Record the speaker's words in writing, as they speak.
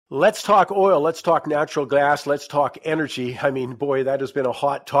Let's talk oil. Let's talk natural gas. Let's talk energy. I mean, boy, that has been a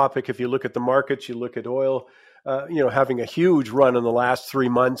hot topic. If you look at the markets, you look at oil, having a huge run in the last 3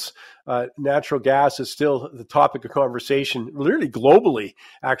 months. Natural gas is still the topic of conversation, really globally,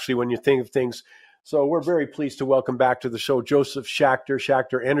 actually, when you think of things. So we're very pleased to welcome back to the show Josef Schachter,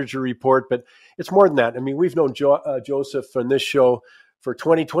 Schachter Energy Report. But it's more than that. I mean, we've known Josef on this show for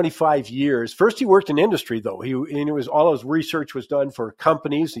 20, 25 years. First, he worked in industry, though. All his research was done for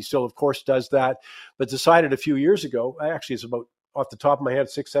companies. He still, of course, does that, but decided a few years ago, actually it's about off the top of my head,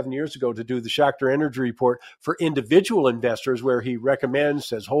 6-7 years ago, to do the Schachter Energy Report for individual investors, where he recommends,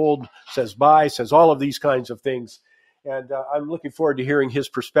 says hold, says buy, says all of these kinds of things. And I'm looking forward to hearing his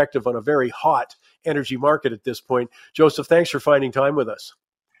perspective on a very hot energy market at this point. Josef, thanks for finding time with us.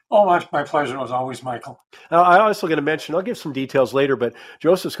 Oh, my pleasure as always, Michael. I'm also going to mention, I'll give some details later, but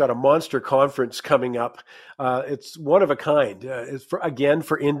Josef's got a monster conference coming up. It's one of a kind. It's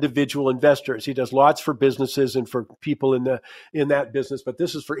for individual investors. He does lots for businesses and for people in that business, but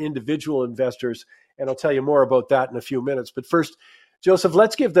this is for individual investors, and I'll tell you more about that in a few minutes. But first, Josef,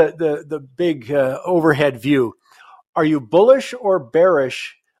 let's give the big overhead view. Are you bullish or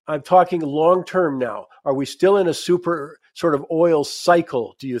bearish? I'm talking long term now. Are we still in a super sort of oil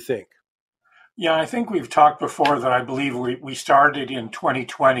cycle, do you think? Yeah, I think we've talked before that I believe we started in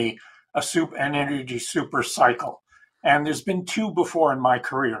 2020 an energy super cycle. And there's been two before in my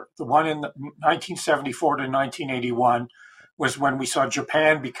career. The one in 1974 to 1981 was when we saw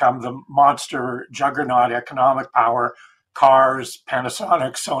Japan become the monster juggernaut economic power. Cars,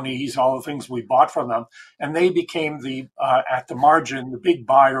 Panasonic, Sony's, all the things we bought from them. And they became at the margin, the big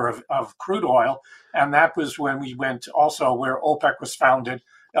buyer of crude oil. And that was when we went also where OPEC was founded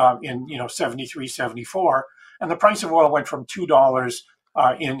in 73, 74. And the price of oil went from $2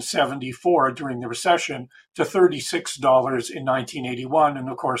 in 74 during the recession to $36 in 1981. And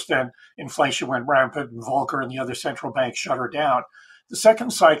of course, then inflation went rampant and Volcker and the other central banks shut her down. The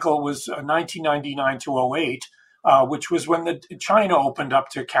second cycle was 1999 to 08. Which was when China opened up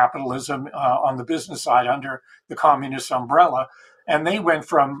to capitalism on the business side under the communist umbrella. And they went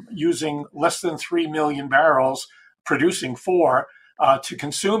from using less than 3 million barrels, producing 4, to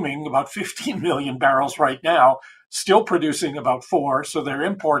consuming about 15 million barrels right now, still producing about 4. So they're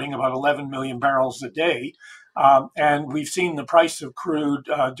importing about 11 million barrels a day. And we've seen the price of crude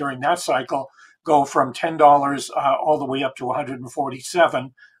during that cycle go from $10 all the way up to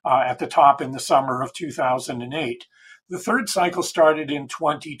 $147 at the top in the summer of 2008. The third cycle started in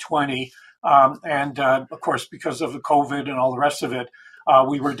 2020. Of course, because of the COVID and all the rest of it,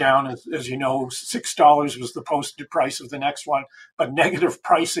 we were down, as you know, $6 was the posted price of the next one, but negative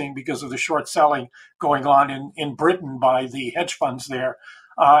pricing because of the short selling going on in Britain by the hedge funds there.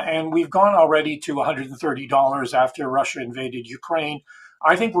 And we've gone already to $130 after Russia invaded Ukraine.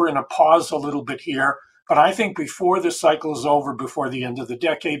 I think we're in a pause a little bit here, but I think before this cycle is over, before the end of the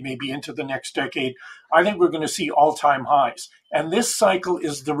decade, maybe into the next decade, I think we're going to see all-time highs. And this cycle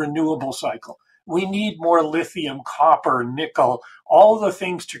is the renewable cycle. We need more lithium, copper, nickel, all the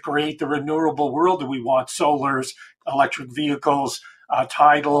things to create the renewable world that we want: solars, electric vehicles,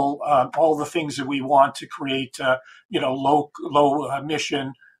 tidal, all the things that we want to create, low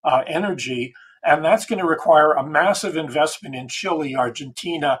emission energy. And that's going to require a massive investment in Chile,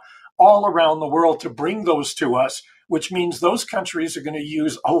 Argentina, all around the world to bring those to us, which means those countries are going to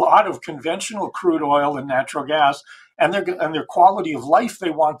use a lot of conventional crude oil and natural gas, and their quality of life,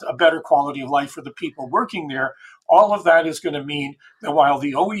 they want a better quality of life for the people working there. All of that is going to mean that while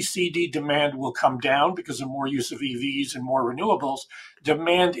the OECD demand will come down because of more use of EVs and more renewables,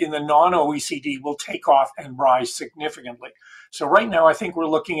 demand in the non-OECD will take off and rise significantly. So right now, I think we're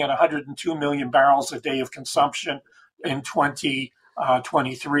looking at 102 million barrels a day of consumption in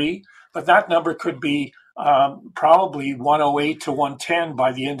 2023, but that number could be probably 108 to 110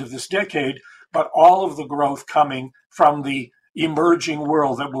 by the end of this decade, but all of the growth coming from the emerging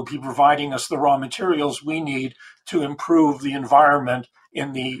world that will be providing us the raw materials we need to improve the environment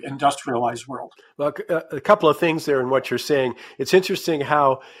in the industrialized world. Well, a couple of things there in what you're saying. It's interesting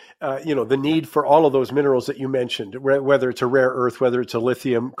how, the need for all of those minerals that you mentioned, whether it's a rare earth, whether it's a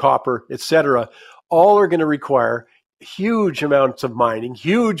lithium, copper, et cetera, all are going to require huge amounts of mining,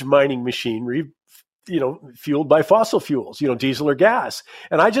 huge mining machinery, fueled by fossil fuels, diesel or gas.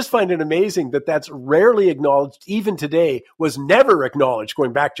 And I just find it amazing that that's rarely acknowledged, even today, was never acknowledged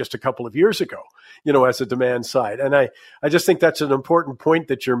going back just a couple of years ago, as a demand side. And I just think that's an important point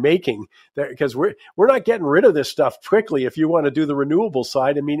that you're making, because we're not getting rid of this stuff quickly if you want to do the renewable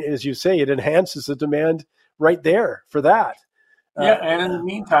side. I mean, as you say, it enhances the demand right there for that. Yeah, and in the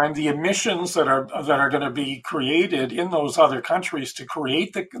meantime, the emissions that are going to be created in those other countries to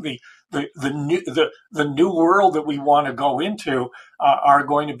create the new world that we want to go into are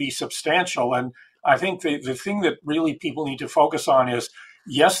going to be substantial. And I think the thing that really people need to focus on is,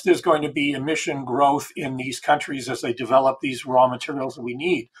 yes, there's going to be emission growth in these countries as they develop these raw materials that we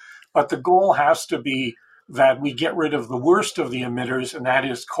need, but the goal has to be that we get rid of the worst of the emitters, and that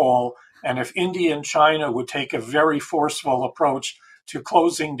is coal. And if India and China would take a very forceful approach to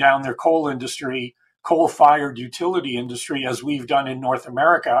closing down their coal industry, coal-fired utility industry, as we've done in North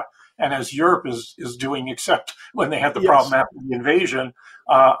America, and as Europe is doing, except when they had the Yes. problem after the invasion,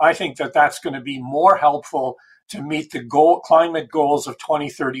 I think that that's going to be more helpful to meet the climate goals of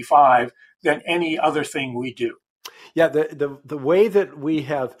 2035 than any other thing we do. Yeah, the way that we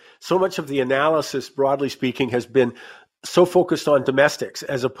have so much of the analysis, broadly speaking, has been so focused on domestics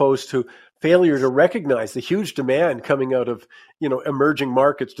as opposed to failure to recognize the huge demand coming out of, emerging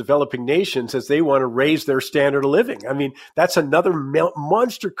markets, developing nations as they want to raise their standard of living. I mean, that's another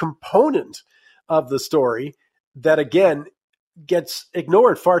monster component of the story that, again, gets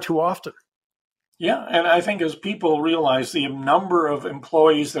ignored far too often. Yeah, and I think as people realize the number of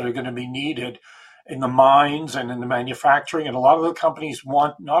employees that are going to be needed in the mines and in the manufacturing, and a lot of the companies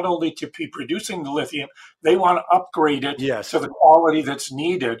want not only to be producing the lithium, they want to upgrade it Yes. to the quality that's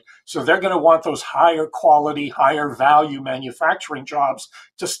needed. So they're going to want those higher quality, higher value manufacturing jobs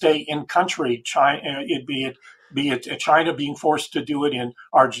to stay in country. China, be it China being forced to do it in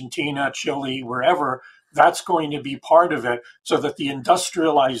Argentina, Chile, wherever. That's going to be part of it, so that the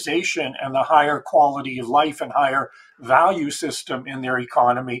industrialization and the higher quality of life and higher value system in their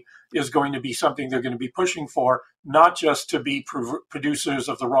economy is going to be something they're going to be pushing for, not just to be producers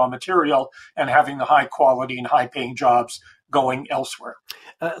of the raw material and having the high quality and high paying jobs going elsewhere.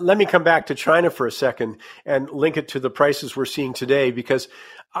 Let me come back to China for a second and link it to the prices we're seeing today, because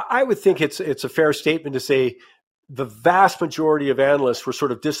I would think it's a fair statement to say the vast majority of analysts were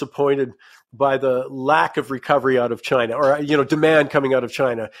sort of disappointed by the lack of recovery out of China, or demand coming out of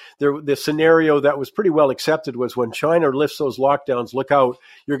China. The scenario that was pretty well accepted was when China lifts those lockdowns, look out,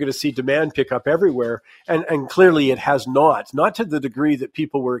 you're going to see demand pick up everywhere. And clearly it has not to the degree that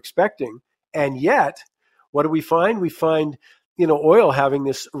people were expecting. And yet, what do we find? We find oil having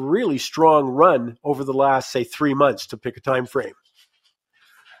this really strong run over the last, say, 3 months, to pick a time frame.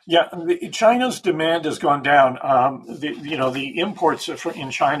 Yeah, China's demand has gone down. The imports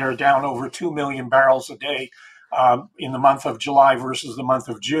in China are down over 2 million barrels a day in the month of July versus the month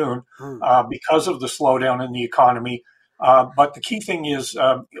of June because of the slowdown in the economy. But the key thing is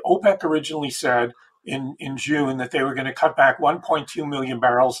OPEC originally said in June that they were going to cut back 1.2 million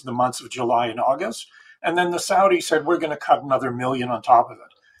barrels in the months of July and August. And then the Saudis said, we're going to cut another million on top of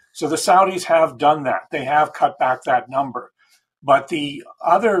it. So the Saudis have done that. They have cut back that number. But the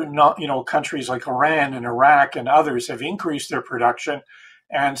other, countries like Iran and Iraq and others have increased their production.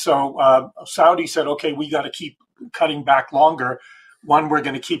 And so Saudi said, okay, we got to keep cutting back longer. One, we're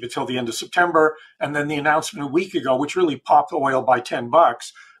going to keep it till the end of September. And then the announcement a week ago, which really popped oil by $10,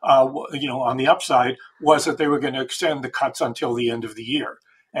 on the upside, was that they were going to extend the cuts until the end of the year.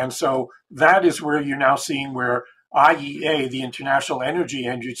 And so that is where you're now seeing where IEA, the International Energy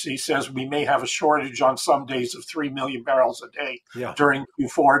Agency, says we may have a shortage on some days of 3 million barrels a day during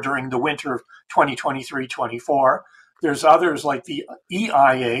Q4, during the winter of 2023-24. There's others like the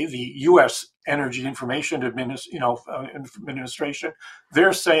EIA, the U.S. Energy Information Administration.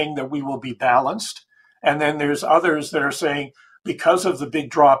 They're saying that we will be balanced. And then there's others that are saying because of the big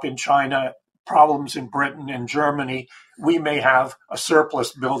drop in China, problems in Britain and Germany, we may have a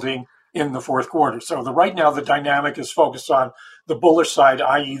surplus building in the fourth quarter. So right now, the dynamic is focused on the bullish side,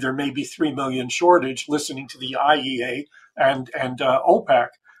 i.e. there may be 3 million shortage, listening to the IEA and OPEC.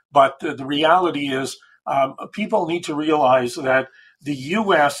 But the reality is people need to realize that the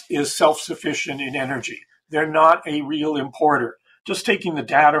U.S. is self-sufficient in energy. They're not a real importer. Just taking the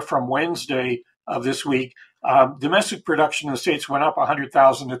data from Wednesday of this week, domestic production in the States went up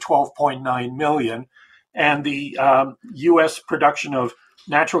 100,000 to 12.9 million. And the U.S. production of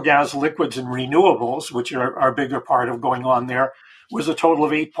natural gas, liquids, and renewables, which are a bigger part of going on there, was a total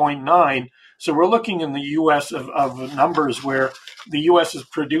of 8.9. So we're looking in the U.S. of numbers where the U.S. is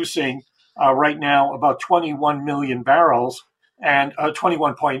producing right now about 21 million barrels and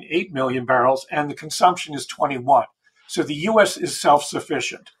 21.8 million barrels, and the consumption is 21. So the U.S. is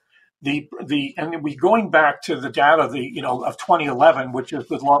self-sufficient. And we going back to the data of 2011, which is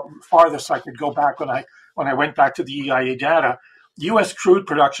the farthest I could go back when I went back to the EIA data. U.S. crude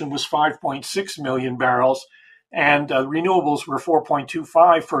production was 5.6 million barrels, and renewables were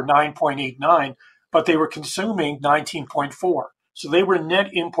 4.25 for 9.89, but they were consuming 19.4. So they were net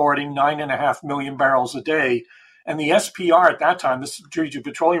importing 9.5 million barrels a day. And the SPR at that time, the Strategic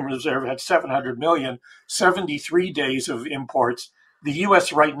Petroleum Reserve, had 700 million, 73 days of imports. The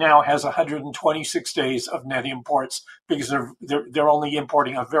U.S. right now has 126 days of net imports because they're only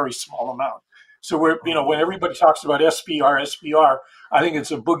importing a very small amount. So when everybody talks about SPR, I think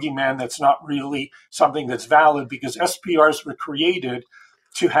it's a boogeyman that's not really something that's valid, because SPRs were created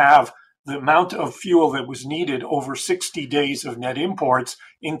to have the amount of fuel that was needed over 60 days of net imports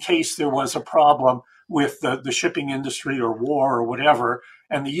in case there was a problem with the shipping industry or war or whatever.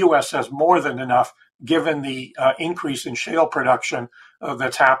 And the U.S. has more than enough, given the increase in shale production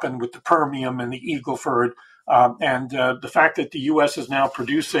that's happened with the Permian and the Eagle Ford. And the fact that the U.S. is now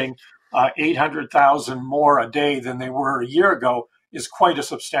producing 800,000 more a day than they were a year ago is quite a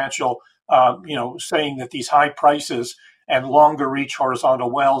substantial, saying that these high prices and longer reach horizontal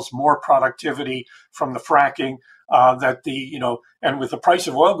wells, more productivity from the fracking, and with the price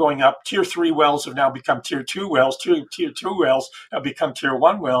of oil going up, tier 3 wells have now become tier 2 wells, tier 2 wells have become tier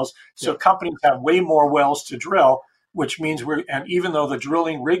 1 wells. So companies have way more wells to drill, which means and even though the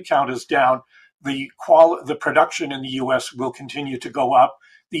drilling rig count is down, the production in the U.S. will continue to go up.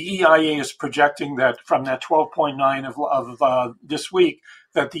 The EIA is projecting that from that 12.9 of this week,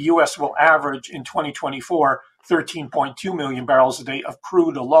 that the U.S. will average in 2024 13.2 million barrels a day of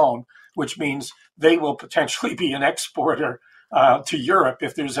crude alone, which means they will potentially be an exporter to Europe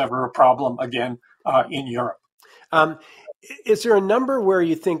if there's ever a problem again in Europe. Is there a number where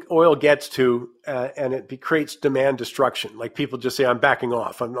you think oil gets to and it creates demand destruction? Like people just say, I'm backing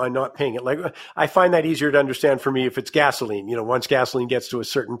off. I'm not paying it. Like I find that easier to understand for me if it's gasoline. Once gasoline gets to a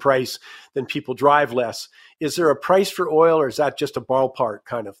certain price, then people drive less. Is there a price for oil, or is that just a ballpark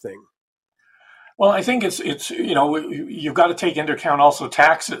kind of thing? Well, I think it's you've got to take into account also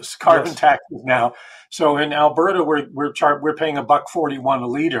taxes, carbon taxes now. So in Alberta, we're paying $1.41 a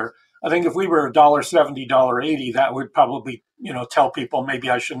liter. I think if we were $1.70, $1.80, that would probably tell people maybe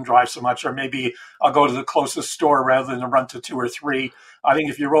I shouldn't drive so much, or maybe I'll go to the closest store rather than run to 2 or 3. I think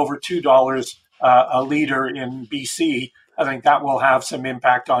if you're over $2 a liter in BC, I think that will have some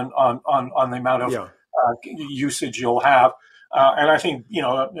impact on the amount of usage you'll have. And I think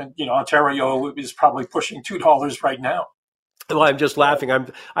Ontario is probably pushing $2 right now. Well, I'm just laughing.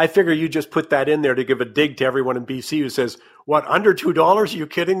 I figure you just put that in there to give a dig to everyone in BC who says, what, under $2? Are you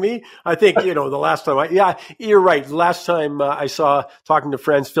kidding me? I think, the last time you're right. Last time I saw, talking to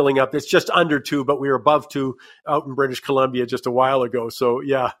friends, filling up, it's just under 2, but we were above 2 out in British Columbia just a while ago. So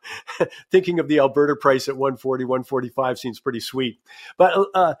yeah, thinking of the Alberta price at 140, 145 seems pretty sweet. But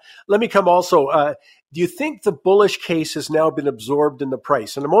let me come also, do you think the bullish case has now been absorbed in the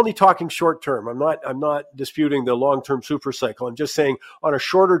price? And I'm only talking short term. I'm not disputing the long-term super cycle. I'm just saying on a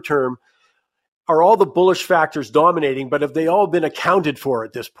shorter term, are all the bullish factors dominating, but have they all been accounted for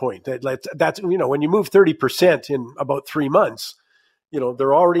at this point? That's when you move 30% in about 3 months,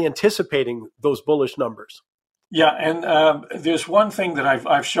 they're already anticipating those bullish numbers. Yeah, and there's one thing that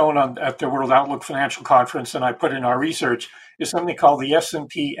I've shown at the World Outlook Financial Conference, and I put in our research, is something called the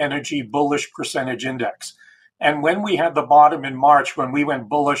S&P Energy Bullish Percentage Index. And when we had the bottom in March, when we went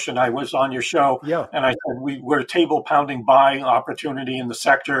bullish, and I was on your show, and I said we were a table-pounding buying opportunity in the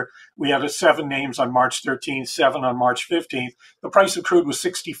sector. We had 7 names on March 13th, 7 on March 15th. The price of crude was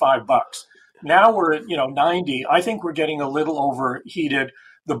 $65. Now we're at 90. I think we're getting a little overheated.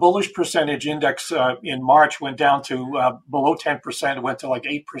 The bullish percentage index in March went down to below 10%. It went to like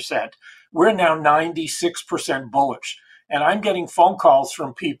 8%. We're now 96% bullish. And I'm getting phone calls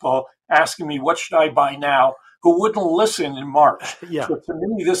from people asking me, what should I buy now, who wouldn't listen in March. So to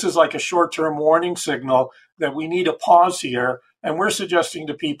me, this is like a short-term warning signal that we need a pause here. And we're suggesting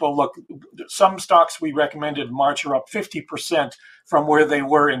to people, look, some stocks we recommended in March are up 50% from where they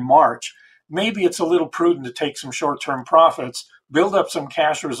were in March. Maybe it's a little prudent to take some short-term profits, build up some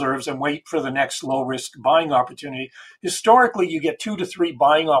cash reserves, and wait for the next low-risk buying opportunity. Historically, you get 2 to 3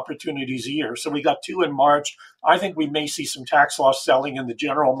 buying opportunities a year. So we got 2 in March. I think we may see some tax loss selling in the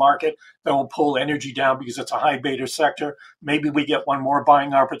general market that will pull energy down because it's a high beta sector. Maybe we get one more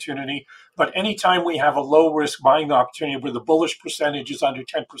buying opportunity. But anytime we have a low-risk buying opportunity where the bullish percentage is under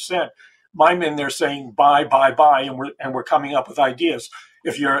 10%, I'm in there saying buy, and we're coming up with ideas.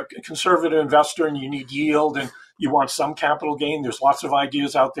 If you're a conservative investor and you need yield and you want some capital gain, there's lots of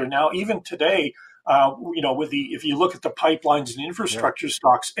ideas out there now. Even today, if you look at the pipelines and infrastructure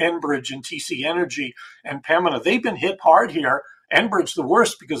stocks, Enbridge and TC Energy and Pembina, they've been hit hard here. Enbridge the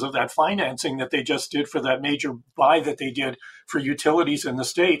worst because of that financing that they just did for that major buy that they did for utilities in the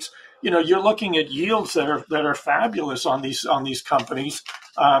States. You're looking at yields that are fabulous on these companies.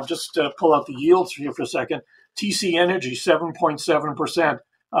 Just pull out the yields here for a second. TC Energy, 7.7%,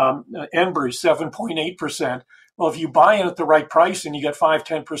 Enbridge, 7.8%. Well, if you buy in at the right price and you get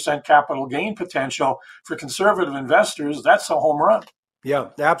 5-10% capital gain potential for conservative investors, that's a home run. Yeah,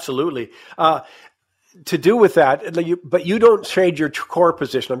 absolutely. To do with that, but you don't trade your core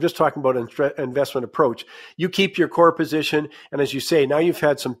position. I'm just talking about investment approach. You keep your core position, and as you say, now you've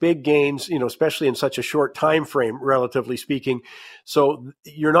had some big gains, especially in such a short time frame, relatively speaking. So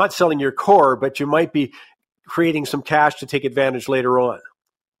you're not selling your core, but you might be creating some cash to take advantage later on.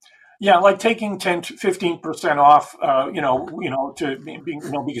 Yeah, like taking 10 to 15% off,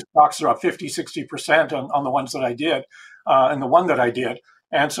 because stocks are up 50-60% on the ones that I did, and the one that I did.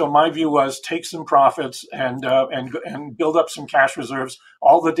 And so my view was take some profits and build up some cash reserves,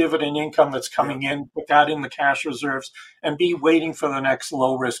 all the dividend income that's coming in, put that in the cash reserves, and be waiting for the next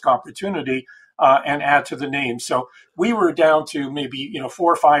low risk opportunity, and add to the names. So we were down to maybe 4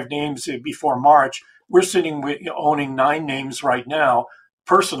 or 5 names before March. We're sitting with owning 9 names right now,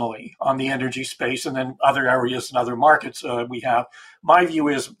 personally, on the energy space, and then other areas and other markets we have. My view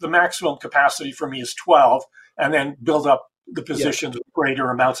is the maximum capacity for me is 12, and then build up the positions with greater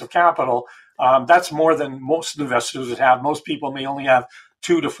amounts of capital. That's more than most investors would have. Most people may only have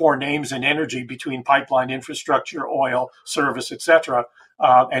 2 to 4 names in energy between pipeline infrastructure, oil, service, etc.,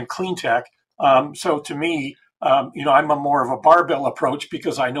 and clean tech. So to me, I'm a more of a barbell approach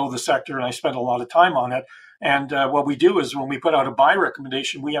because I know the sector and I spend a lot of time on it. And what we do is when we put out a buy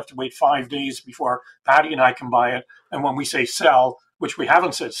recommendation, we have to wait 5 days before Patty and I can buy it. And when we say sell, which we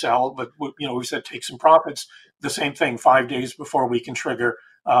haven't said sell, but we said take some profits, the same thing, 5 days before we can trigger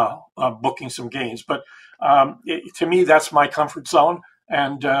booking some gains. But to me, that's my comfort zone.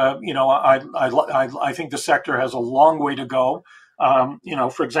 And I think the sector has a long way to go.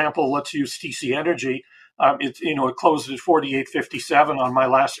 For example, let's use TC Energy. It closed at 48.57 on my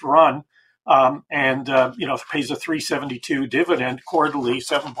last run. It pays a 3.72 dividend quarterly,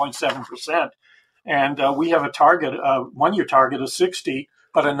 7.7%. And we have a target, 1-year target of 60,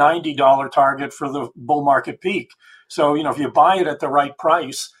 but a $90 target for the bull market peak. So, if you buy it at the right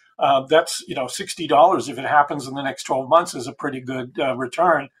price, that's, $60 if it happens in the next 12 months is a pretty good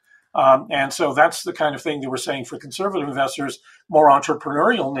return. And so that's the kind of thing that we're saying for conservative investors, more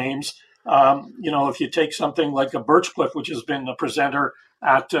entrepreneurial names. If you take something like a Birchcliff, which has been a presenter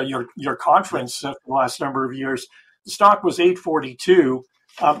at your conference the last number of years, the stock was $8.42.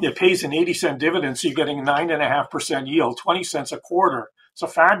 It pays an 80-cent dividend, so you're getting a 9.5% yield, 20 cents a quarter. It's a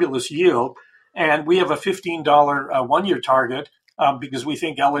fabulous yield. And we have a $15 1-year target because we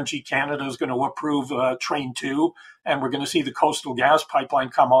think LNG Canada is going to approve Train 2, and we're going to see the Coastal Gas Pipeline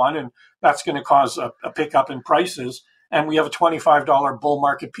come on, and that's going to cause a pickup in prices. And we have a $25 bull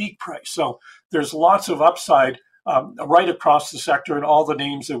market peak price. So there's lots of upside right across the sector and all the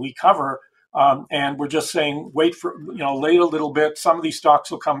names that we cover. And we're just saying, wait a little bit. Some of these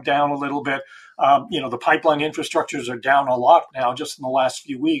stocks will come down a little bit. The pipeline infrastructures are down a lot now just in the last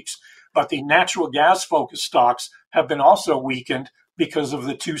few weeks. But the natural gas focused stocks have been also weakened because of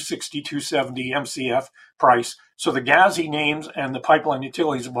the 260, 270 MCF price. So the gassy names and the pipeline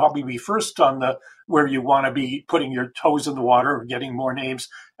utilities will probably be first on the where you want to be putting your toes in the water or getting more names.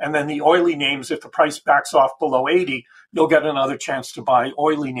 And then the oily names, if the price backs off below 80, you'll get another chance to buy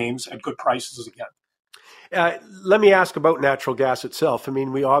oily names at good prices again. Let me ask about natural gas itself. I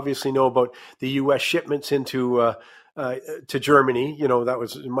mean, we obviously know about the U.S. shipments into to Germany. That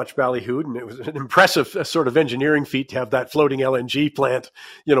was much ballyhooed, and it was an impressive sort of engineering feat to have that floating LNG plant,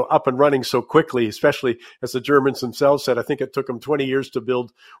 up and running so quickly, especially as the Germans themselves said. I think it took them 20 years to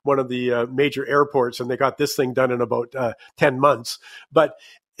build one of the major airports, and they got this thing done in about 10 months. But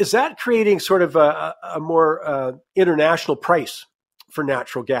is that creating sort of a more international price for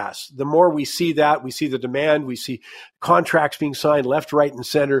natural gas? The more we see that, we see the demand, we see contracts being signed left, right, and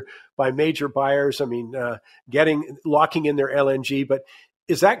center by major buyers. I mean, locking in their LNG. But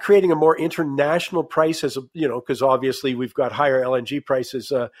is that creating a more international price because obviously we've got higher LNG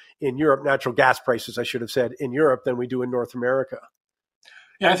prices in Europe, natural gas prices, I should have said, in Europe than we do in North America?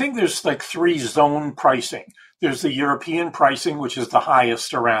 Yeah, I think there's like 3 zone pricing. There's the European pricing, which is the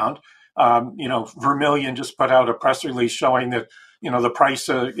highest around. Vermilion just put out a press release showing that the price,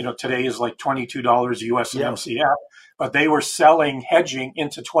 today is like $22 US an MCF, but they were selling hedging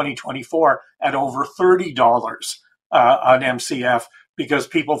into 2024 at over $30 an MCF because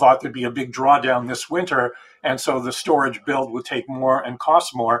people thought there'd be a big drawdown this winter. And so the storage build would take more and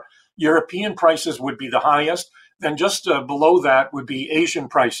cost more. European prices would be the highest. Then just below that would be Asian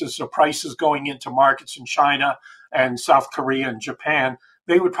prices. So prices going into markets in China and South Korea and Japan,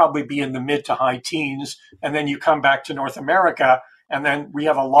 they would probably be in the mid to high teens. And then you come back to North America, and then we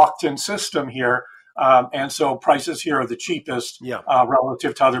have a locked-in system here And so prices here are the cheapest Yeah.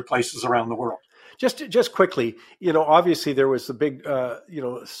 relative to other places around the world. Just quickly, obviously there was the big,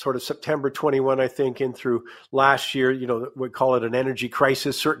 sort of September 21, I think, in through last year, we call it an energy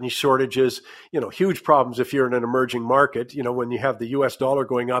crisis, certain shortages, huge problems if you're in an emerging market, when you have the US dollar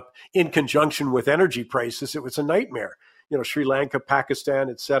going up in conjunction with energy prices, it was a nightmare. Sri Lanka, Pakistan,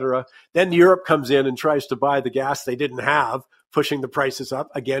 et cetera. Then Europe comes in and tries to buy the gas they didn't have, pushing the prices up.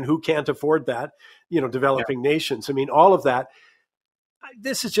 Again, who can't afford that? Developing nations. I mean, all of that.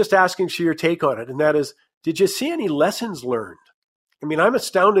 This is just asking for your take on it. And that is, did you see any lessons learned? I mean, I'm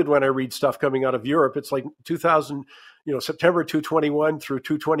astounded when I read stuff coming out of Europe. It's like 2000, September 221 through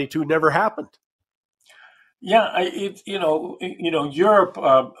 222 never happened. Yeah, Europe,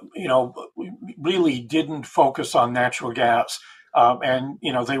 really didn't focus on natural gas, and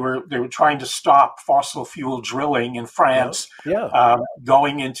they were trying to stop fossil fuel drilling in France,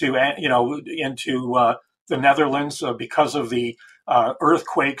 going into the Netherlands because of the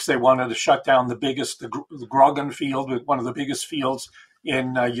earthquakes. They wanted to shut down the Groningen field, one of the biggest fields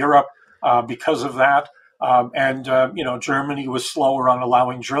in Europe, because of that. Germany was slower on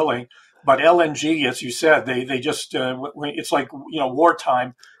allowing drilling. But LNG, as you said, they just it's like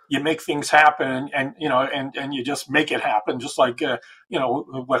wartime. You make things happen, and you just make it happen, just like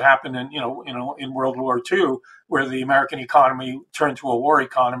what happened in World War II, where the American economy turned to a war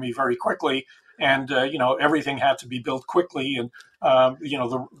economy very quickly, and everything had to be built quickly, and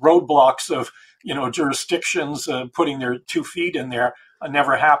the roadblocks of jurisdictions putting their 2 feet in there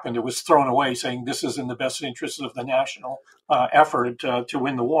never happened. It was thrown away, saying this is in the best interest of the national effort to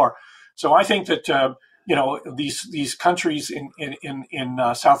win the war. So I think that these countries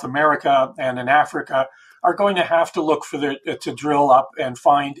in South America and in Africa are going to have to look to drill up and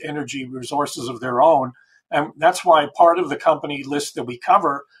find energy resources of their own, and that's why part of the company list that we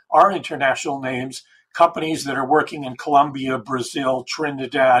cover are international names, companies that are working in Colombia, Brazil,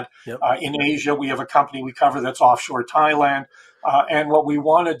 Trinidad. Yep. In Asia, we have a company we cover that's offshore Thailand, and what we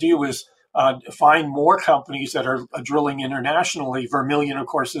want to do is find more companies that are drilling internationally. Vermilion, of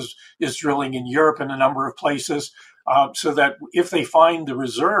course, is drilling in Europe in a number of places, so that if they find the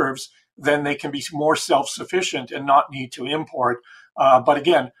reserves, then they can be more self-sufficient and not need to import. But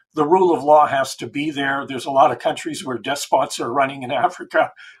again, the rule of law has to be there. There's a lot of countries where despots are running in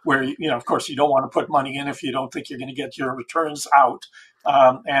Africa, where, of course, you don't want to put money in if you don't think you're going to get your returns out.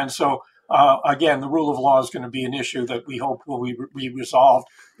 Again, the rule of law is going to be an issue that we hope will be resolved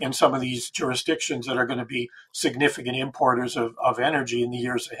in some of these jurisdictions that are going to be significant importers of energy in the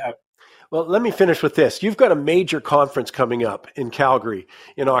years ahead. Well, let me finish with this. You've got a major conference coming up in Calgary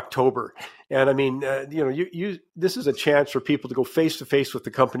in October. And I mean, this is a chance for people to go face to face with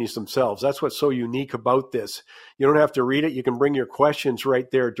the companies themselves. That's what's so unique about this. You don't have to read it. You can bring your questions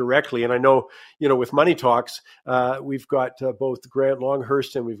right there directly. And I know, with Money Talks, we've got both Grant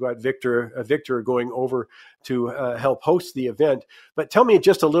Longhurst and we've got Victor going over to help host the event. But tell me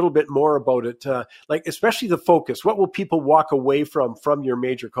just a little bit more about it, especially the focus. What will people walk away from your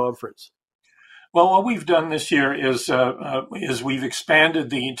major conference? Well, what we've done this year is we've expanded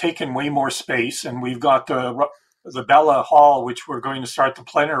taken way more space, and we've got the Bella Hall, which we're going to start the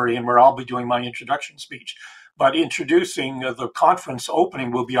plenary, and where I'll be doing my introduction speech. But introducing the conference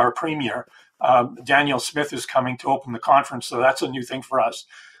opening will be our premier. Daniel Smith is coming to open the conference, so that's a new thing for us.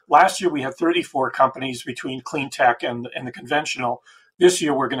 Last year, we had 34 companies between clean tech and the conventional. This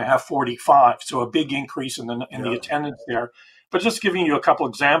year, we're going to have 45, so a big increase in the attendance there. But just giving you a couple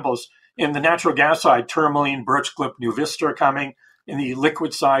examples, in the natural gas side, Tourmaline, Birchcliff, New Vista are coming. In the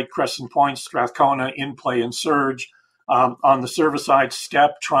liquid side, Crescent Point, Strathcona, InPlay, and Surge. On the service side,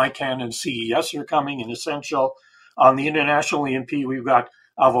 STEP, Trican, and CES are coming, and Essential. On the international E&P, we've got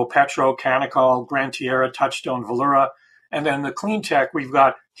Avopetro, Canacol, Gran Tierra, Touchstone, Valura. And then the clean tech, we've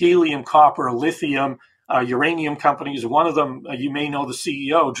got helium, copper, lithium, uranium companies. One of them, you may know the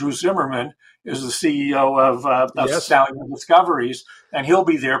CEO, Drew Zimmerman, is the CEO of Stallion Discoveries, and he'll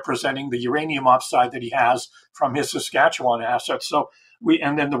be there presenting the uranium upside that he has from his Saskatchewan assets. So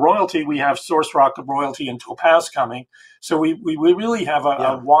and then the royalty, we have Source Rock Royalty and Topaz coming. So we really have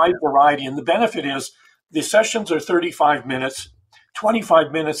a wide variety, and the benefit is the sessions are 35 minutes.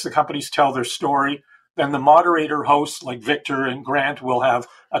 25 minutes, the companies tell their story. Then the moderator hosts, like Victor and Grant, will have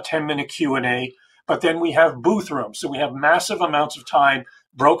a 10-minute Q&A. But then we have booth rooms. So we have massive amounts of time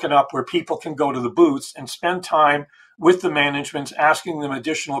broken up where people can go to the booths and spend time with the managements, asking them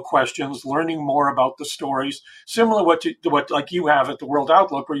additional questions, learning more about the stories, similar to what like you have at the World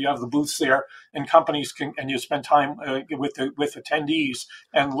Outlook, where you have the booths there and companies and you spend time with attendees,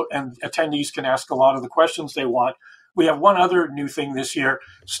 and attendees can ask a lot of the questions they want. We have one other new thing this year.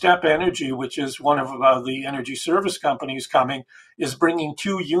 Step Energy, which is one of the energy service companies coming, is bringing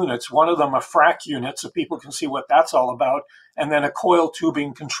 2 units. One of them a frac unit, so people can see what that's all about, and then a coil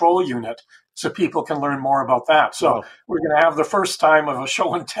tubing control unit, so people can learn more about that. So we're going to have the first time of a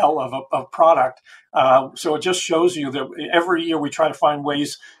show and tell of a product. So it just shows you that every year we try to find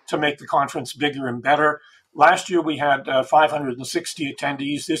ways to make the conference bigger and better. Last year we had 560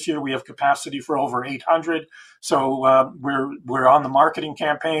 attendees. This year we have capacity for over 800. So we're on the marketing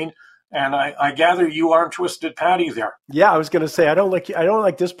campaign, and I gather you aren't Twisted Patty there. Yeah, I was going to say I don't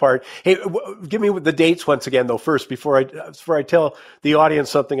like this part. Hey, give me the dates once again though first before I tell the audience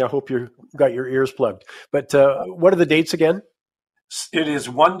something. I hope you got your ears plugged. But what are the dates again? It is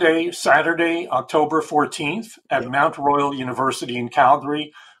one day, Saturday, October 14th at Mount Royal University in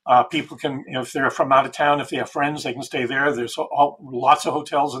Calgary. People can, if they're from out of town, if they have friends, they can stay there. There's lots of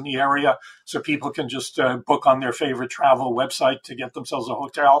hotels in the area, so people can just book on their favorite travel website to get themselves a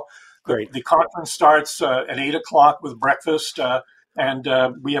hotel. Great. The conference starts at 8 o'clock with breakfast, and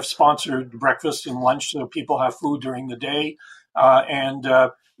we have sponsored breakfast and lunch, so people have food during the day. And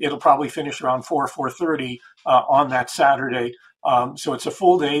it'll probably finish around 4:30 on that Saturday. So it's a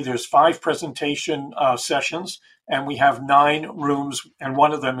full day. There's 5 presentation sessions, and we have 9 rooms, and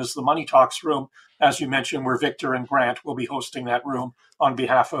one of them is the Money Talks room, as you mentioned, where Victor and Grant will be hosting that room on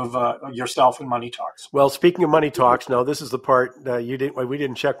behalf of yourself and Money Talks. Well, speaking of Money Talks, now this is the part we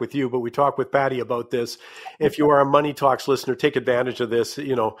didn't check with you, but we talked with Patty about this. If you are a Money Talks listener, take advantage of this.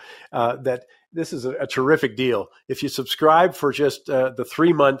 That this is a terrific deal. If you subscribe for just the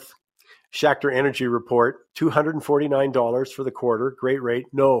 3-month Schachter Energy Report, $249 for the quarter. Great rate.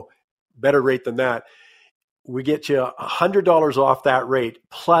 No, better rate than that. We get you $100 off that rate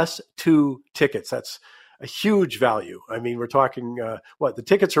plus 2 tickets. That's a huge value. I mean, we're talking, the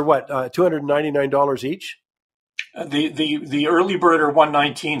tickets are $299 each? The early bird are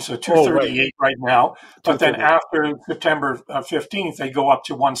 $119, so $238 right now. But then after September 15th, they go up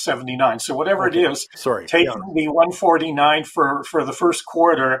to $179. So whatever it is, taking the $149 for the first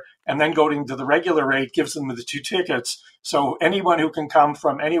quarter and then going to the regular rate gives them the 2 tickets. So anyone who can come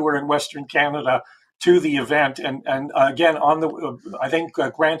from anywhere in Western Canada to the event, and again, I think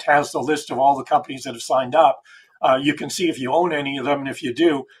Grant has the list of all the companies that have signed up. You can see if you own any of them, and if you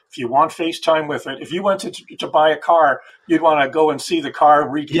do, if you want FaceTime with it. If you went to buy a car, you'd want to go and see the car,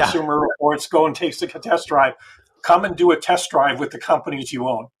 read consumer reports, go and take a test drive. Come and do a test drive with the companies you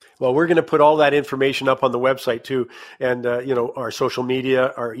own. Well, we're going to put all that information up on the website too, and our social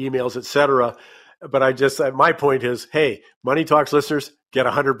media, our emails, etc. But my point is, hey, Money Talks listeners, get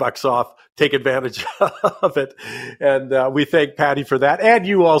 $100 off. Take advantage of it. And we thank Patty for that. And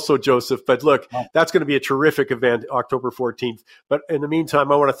you also, Joseph. But look, that's going to be a terrific event, October 14th. But in the meantime,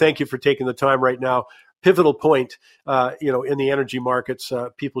 I want to thank you for taking the time right now. Pivotal point, in the energy markets,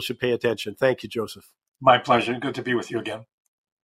 people should pay attention. Thank you, Joseph. My pleasure. Good to be with you again.